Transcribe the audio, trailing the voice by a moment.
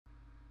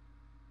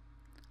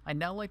I'd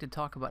now like to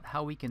talk about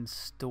how we can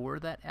store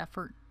that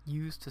effort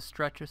used to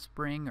stretch a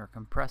spring or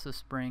compress a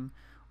spring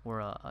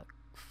or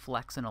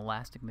flex an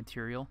elastic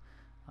material.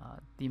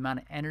 The amount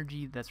of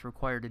energy that's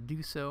required to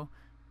do so,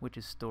 which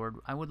is stored,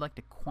 I would like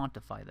to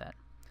quantify that.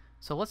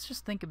 So let's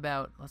think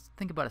about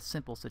a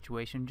simple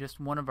situation, just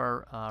one of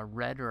our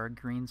red or our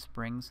green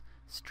springs,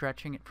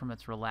 stretching it from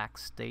its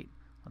relaxed state.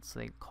 Let's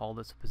say call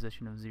this a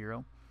position of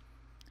 0.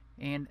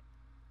 And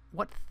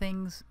what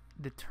things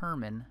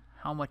determine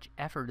how much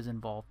effort is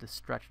involved to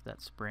stretch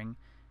that spring,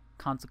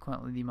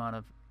 consequently the amount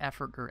of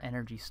effort or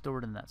energy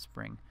stored in that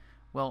spring?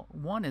 Well,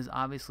 one is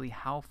obviously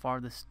how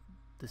far this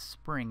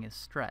spring is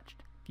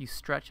stretched. If you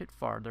stretch it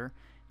farther,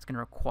 it's going to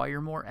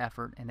require more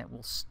effort and it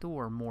will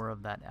store more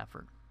of that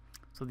effort.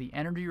 So the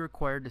energy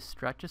required to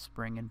stretch a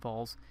spring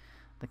involves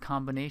the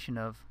combination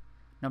of,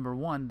 number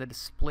one, the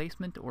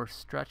displacement or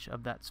stretch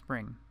of that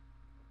spring.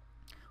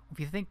 If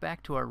you think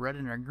back to our red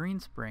and our green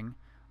spring,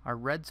 our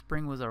red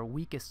spring was our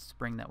weakest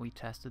spring that we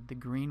tested, the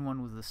green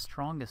one was the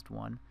strongest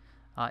one.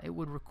 It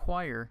would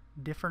require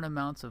different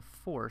amounts of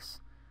force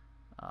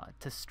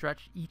to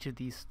stretch each of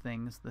these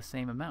things the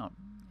same amount.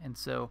 And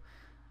so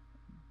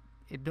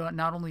it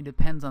not only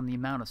depends on the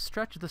amount of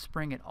stretch of the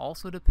spring, it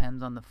also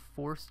depends on the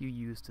force you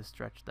use to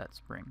stretch that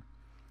spring.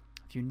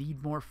 If you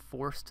need more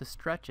force to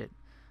stretch it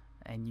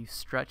and you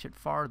stretch it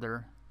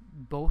farther,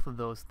 both of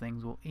those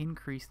things will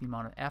increase the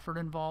amount of effort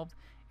involved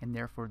and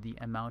therefore the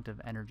amount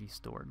of energy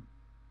stored.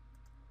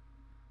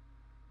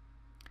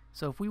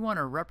 So if we want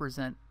to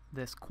represent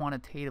this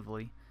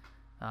quantitatively,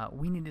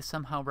 we need to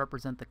somehow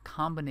represent the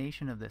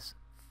combination of this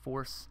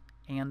force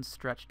and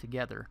stretch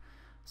together.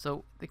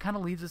 So it kind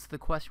of leads us to the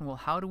question, well,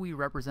 how do we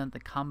represent the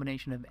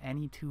combination of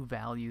any two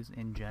values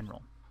in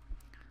general?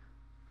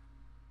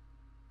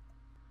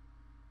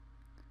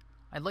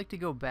 I'd like to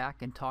go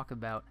back and talk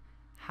about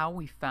how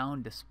we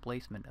found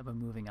displacement of a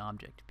moving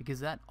object,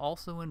 because that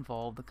also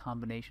involved the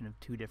combination of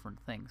two different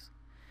things.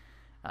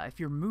 If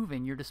you're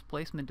moving, your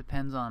displacement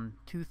depends on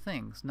two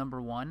things.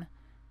 Number one,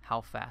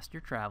 how fast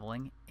you're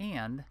traveling,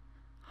 and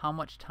how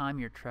much time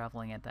you're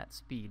traveling at that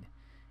speed.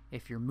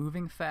 If you're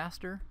moving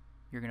faster,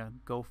 you're going to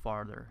go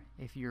farther.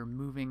 If you're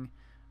moving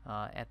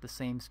at the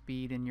same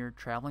speed and you're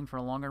traveling for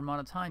a longer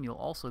amount of time, you'll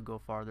also go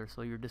farther.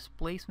 So your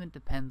displacement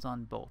depends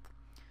on both.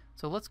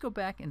 So let's go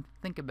back and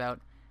think about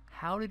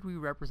how did we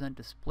represent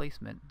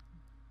displacement.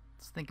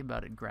 Let's think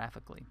about it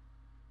graphically.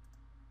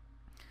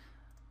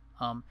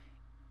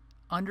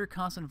 Under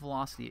constant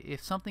velocity,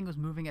 if something was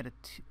moving at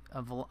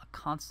a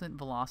constant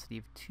velocity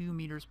of 2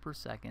 meters per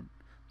second,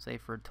 say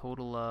for a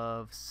total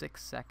of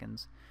 6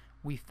 seconds,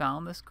 we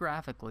found this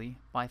graphically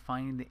by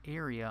finding the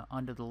area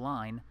under the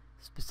line,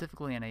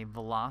 specifically in a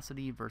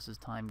velocity versus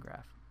time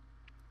graph.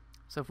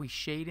 So if we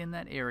shade in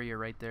that area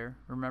right there,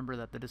 remember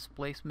that the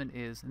displacement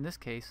is, in this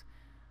case,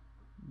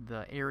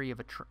 the area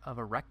of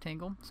a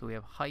rectangle. So we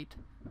have height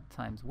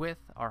times width.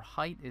 Our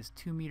height is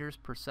 2 meters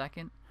per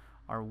second.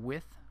 Our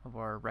width of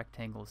our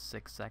rectangle is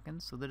 6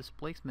 seconds. So the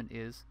displacement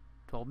is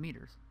 12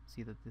 meters.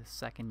 See that the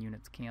second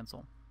units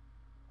cancel.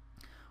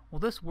 Well,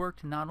 this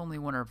worked not only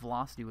when our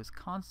velocity was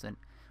constant,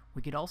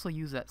 we could also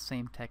use that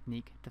same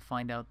technique to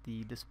find out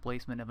the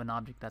displacement of an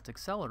object that's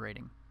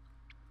accelerating.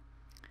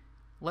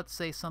 Let's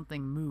say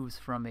something moves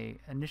from an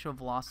initial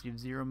velocity of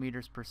 0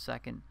 meters per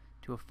second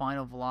to a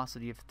final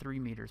velocity of 3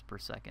 meters per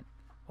second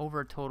over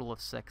a total of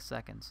 6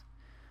 seconds.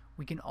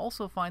 We can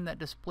also find that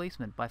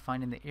displacement by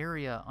finding the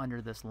area under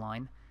this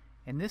line.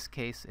 In this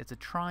case, it's a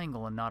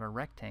triangle and not a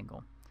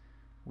rectangle.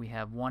 We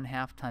have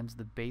 1/2 times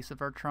the base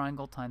of our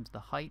triangle times the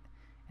height,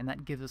 and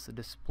that gives us a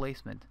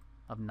displacement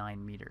of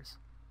 9 meters.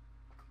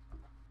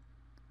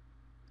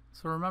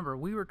 So remember,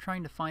 we were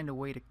trying to find a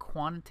way to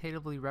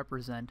quantitatively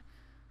represent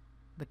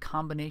the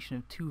combination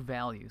of two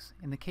values.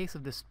 In the case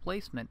of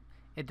displacement,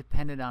 it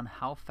depended on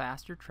how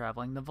fast you're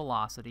traveling, the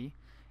velocity,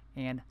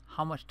 and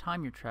how much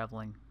time you're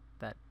traveling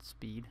that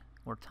speed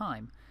or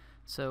time.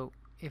 So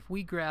if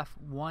we graph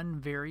one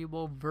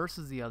variable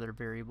versus the other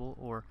variable,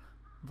 or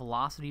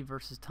velocity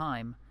versus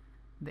time,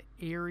 the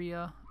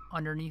area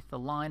underneath the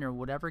line or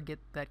whatever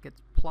that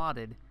gets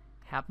plotted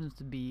happens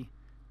to be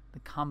the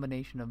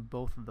combination of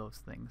both of those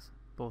things,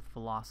 both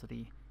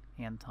velocity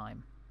and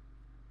time.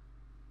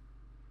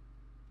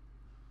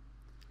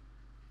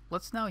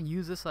 Let's now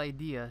use this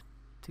idea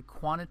to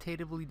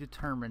quantitatively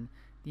determine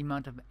the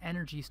amount of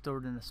energy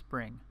stored in a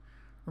spring.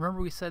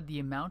 Remember, we said the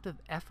amount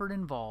of effort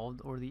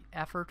involved, or the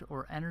effort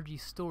or energy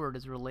stored,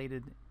 is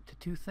related to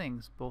two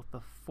things, both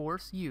the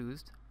force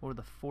used, or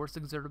the force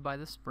exerted by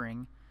the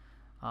spring,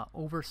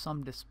 over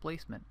some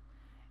displacement,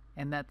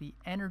 and that the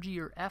energy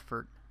or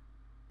effort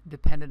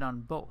depended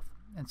on both.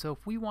 And so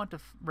if we want to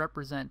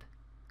represent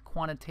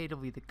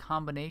quantitatively the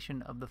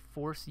combination of the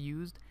force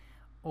used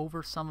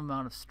over some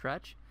amount of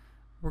stretch,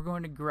 we're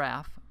going to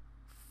graph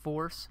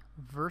force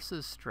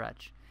versus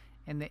stretch,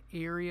 and the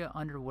area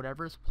under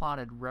whatever is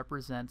plotted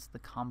represents the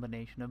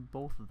combination of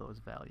both of those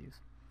values.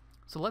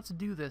 So let's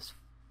do this,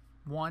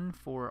 1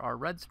 for our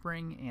red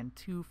spring and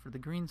 2 for the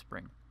green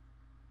spring.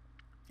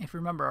 If you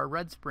remember, our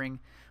red spring,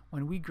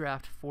 when we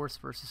graphed force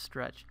versus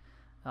stretch,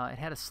 it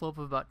had a slope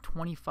of about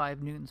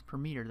 25 newtons per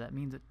meter. That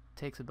means it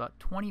takes about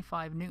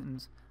 25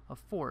 newtons of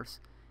force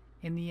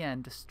in the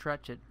end to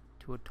stretch it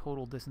to a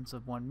total distance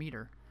of 1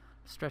 meter.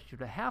 To stretch it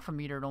to half a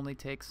meter, it only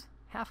takes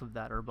half of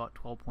that, or about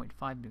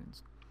 12.5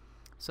 newtons.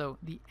 So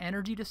the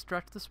energy to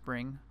stretch the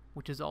spring,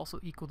 which is also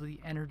equal to the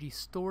energy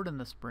stored in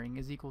the spring,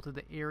 is equal to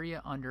the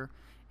area under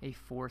a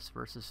force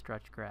versus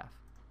stretch graph.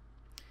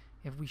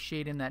 If we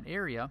shade in that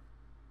area,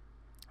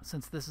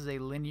 since this is a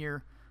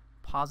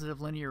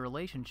positive linear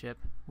relationship,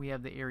 we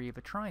have the area of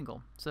a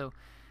triangle. So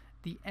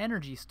the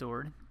energy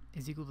stored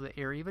is equal to the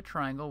area of a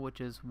triangle, which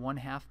is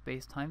 1/2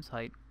 base times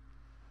height.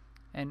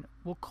 And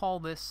we'll call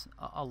this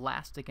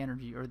elastic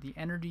energy, or the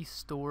energy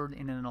stored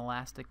in an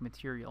elastic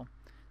material.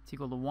 It's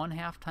equal to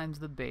 1/2 times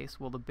the base.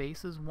 Well, the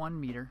base is 1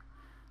 meter,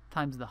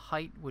 times the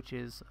height, which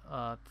is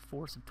a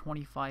force of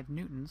 25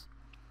 newtons,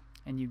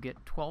 and you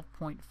get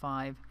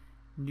 12.5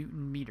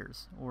 Newton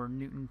meters, or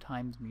Newton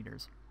times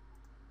meters.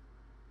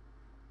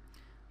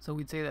 So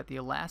we'd say that the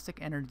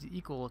elastic energy is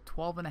equal to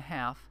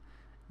 12.5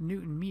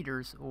 Newton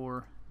meters,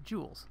 or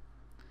joules.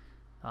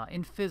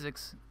 In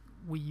physics,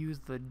 we use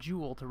the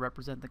joule to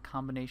represent the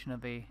combination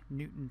of a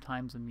Newton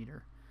times a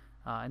meter,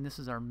 and this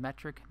is our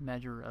metric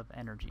measure of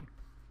energy.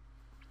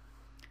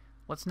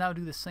 Let's now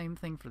do the same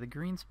thing for the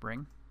green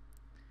spring.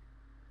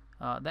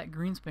 That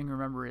green spring,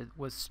 remember, it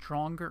was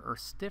stronger or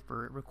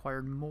stiffer. It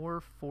required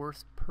more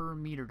force per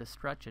meter to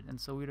stretch it, and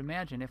so we'd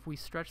imagine if we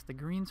stretch the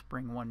green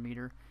spring 1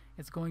 meter,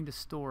 it's going to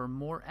store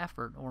more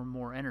effort or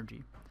more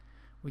energy.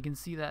 We can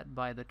see that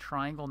by the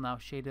triangle now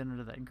shaded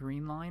under that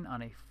green line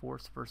on a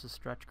force versus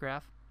stretch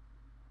graph.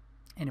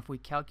 And if we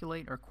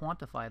calculate or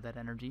quantify that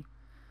energy,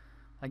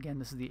 again,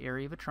 this is the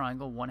area of a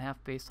triangle,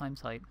 1/2 base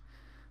times height.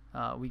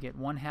 We get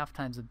 1/2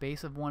 times the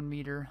base of 1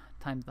 meter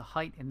times the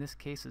height, in this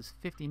case is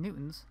 50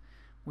 newtons.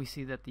 We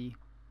see that the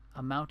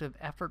amount of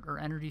effort or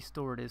energy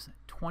stored is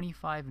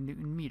 25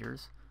 Newton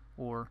meters,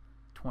 or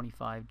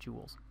 25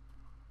 joules.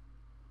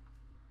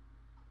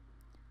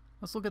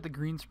 Let's look at the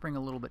green spring a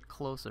little bit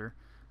closer.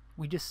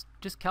 We just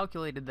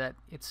calculated that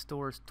it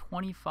stores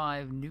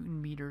 25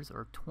 Newton meters,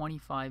 or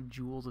 25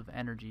 joules of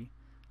energy.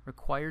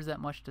 Requires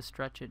that much to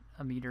stretch it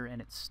a meter,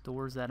 and it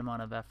stores that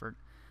amount of effort.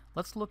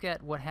 Let's look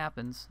at what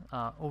happens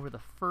over the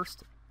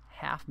first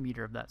half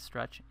meter of that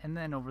stretch, and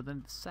then over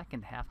the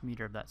second half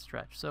meter of that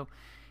stretch. So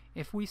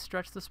if we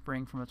stretch the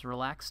spring from its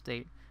relaxed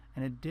state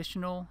an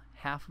additional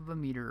 1/2 of a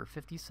meter, or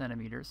 50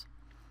 centimeters,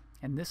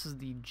 and this is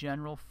the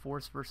general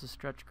force versus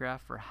stretch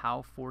graph for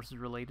how force is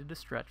related to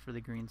stretch for the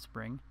green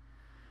spring.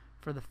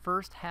 For the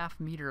first half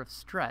meter of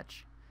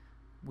stretch,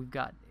 we've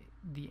got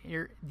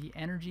the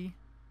energy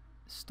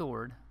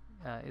stored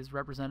is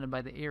represented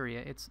by the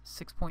area. It's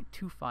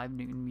 6.25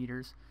 Newton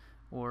meters,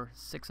 or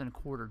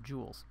 6¼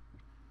 joules.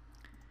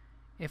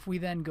 If we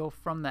then go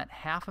from that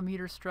 1/2 a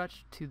meter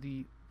stretch to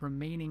the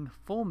remaining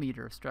full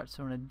meter of stretch,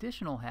 so an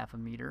additional 1/2 a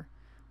meter,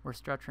 we're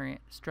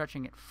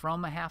stretching it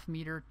from a 1/2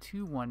 meter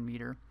to 1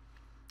 meter,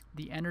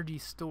 the energy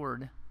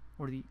stored,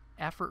 or the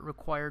effort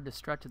required to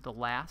stretch at the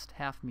last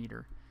 1/2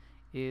 meter,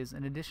 is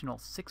an additional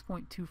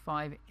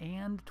 6.25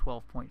 and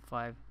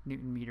 12.5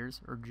 Newton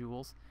meters, or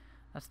joules.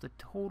 That's the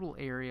total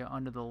area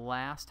under the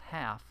last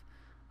half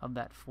of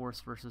that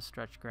force versus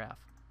stretch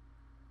graph.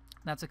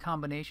 That's a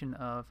combination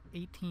of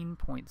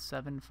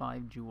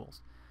 18.75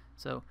 joules.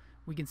 So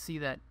we can see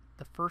that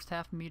the first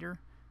 1/2 meter,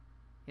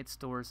 it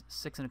stores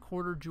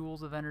 6¼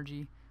 joules of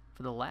energy.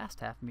 For the last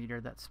 1/2 meter,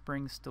 that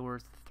spring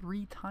stores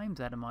 3 times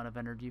that amount of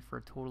energy, for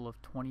a total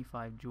of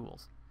 25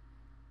 joules.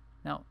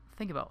 Now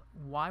think about,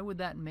 why would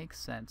that make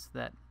sense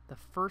that the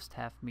first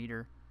 1/2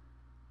 meter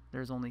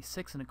there's only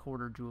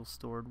 6¼ joules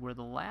stored, where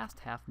the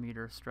last 1/2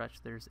 meter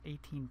stretch there's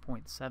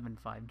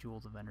 18.75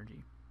 joules of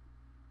energy?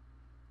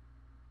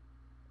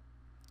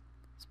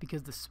 It's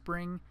because the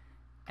spring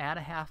at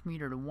a 1/2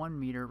 meter to 1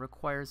 meter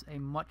requires a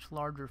much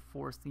larger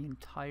force the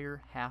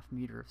entire 1/2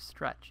 meter of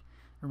stretch.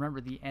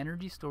 Remember, the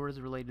energy stored is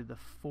related to the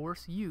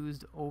force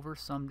used over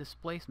some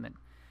displacement.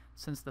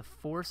 Since the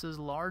force is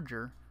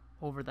larger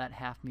over that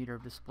 1/2 meter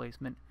of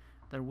displacement,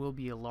 there will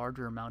be a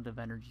larger amount of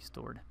energy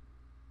stored.